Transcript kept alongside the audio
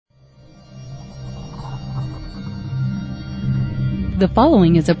The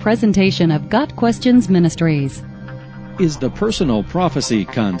following is a presentation of Got Questions Ministries. Is the personal prophecy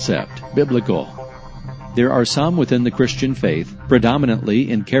concept biblical? There are some within the Christian faith, predominantly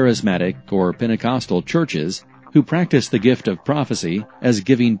in charismatic or Pentecostal churches, who practice the gift of prophecy as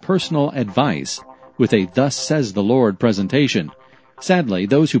giving personal advice with a "Thus says the Lord" presentation. Sadly,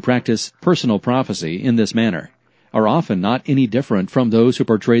 those who practice personal prophecy in this manner are often not any different from those who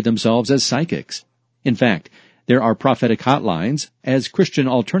portray themselves as psychics. In fact, there are prophetic hotlines as Christian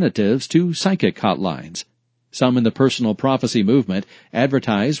alternatives to psychic hotlines. Some in the personal prophecy movement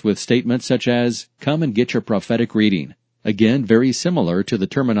advertise with statements such as, "Come and get your prophetic reading," again very similar to the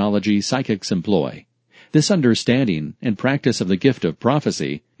terminology psychics employ. This understanding and practice of the gift of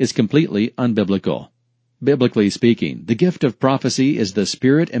prophecy is completely unbiblical. Biblically speaking, the gift of prophecy is the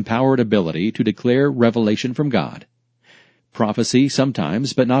Spirit-empowered ability to declare revelation from God. Prophecy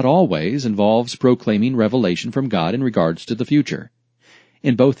sometimes, but not always, involves proclaiming revelation from God in regards to the future.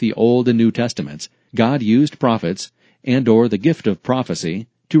 In both the Old and New Testaments, God used prophets and/or the gift of prophecy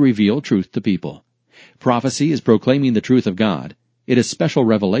to reveal truth to people. Prophecy is proclaiming the truth of God. It is special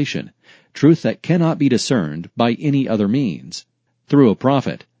revelation, truth that cannot be discerned by any other means. Through a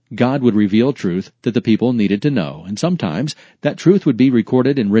prophet, God would reveal truth that the people needed to know, and sometimes that truth would be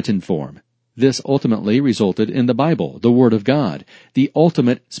recorded in written form. This ultimately resulted in the Bible, the Word of God, the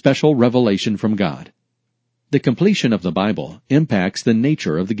ultimate special revelation from God. The completion of the Bible impacts the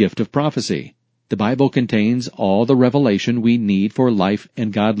nature of the gift of prophecy. The Bible contains all the revelation we need for life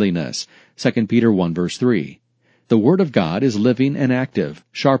and godliness. 2 Peter 1 verse 3. The Word of God is living and active,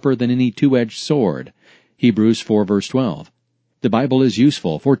 sharper than any two-edged sword. Hebrews 4 verse 12. The Bible is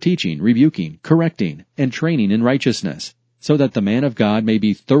useful for teaching, rebuking, correcting, and training in righteousness, so that the man of God may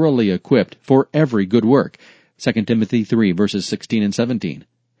be thoroughly equipped for every good work. 2 Timothy 3 verses 16 and 17.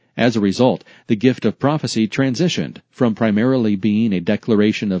 As a result, the gift of prophecy transitioned from primarily being a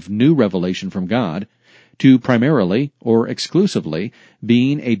declaration of new revelation from God to primarily, or exclusively,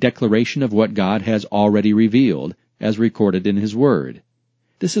 being a declaration of what God has already revealed, as recorded in His Word.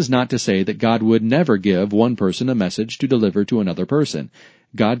 This is not to say that God would never give one person a message to deliver to another person.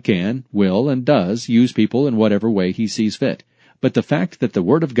 God can, will, and does use people in whatever way He sees fit. But the fact that the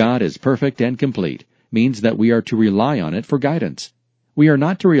Word of God is perfect and complete means that we are to rely on it for guidance. We are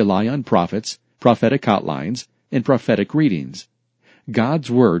not to rely on prophets, prophetic hotlines, and prophetic readings. God's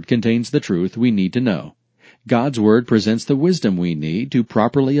Word contains the truth we need to know. God's Word presents the wisdom we need to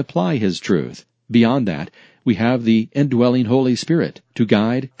properly apply His truth. Beyond that, we have the indwelling Holy Spirit to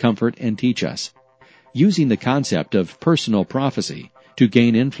guide, comfort, and teach us. Using the concept of personal prophecy to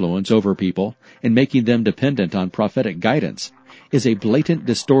gain influence over people and making them dependent on prophetic guidance is a blatant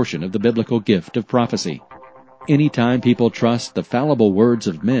distortion of the biblical gift of prophecy. Anytime people trust the fallible words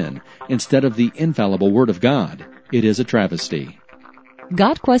of men instead of the infallible Word of God, it is a travesty.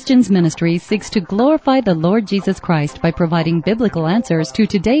 Got Questions Ministries seeks to glorify the Lord Jesus Christ by providing biblical answers to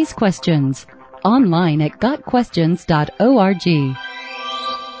today's questions. Online at GotQuestions.org.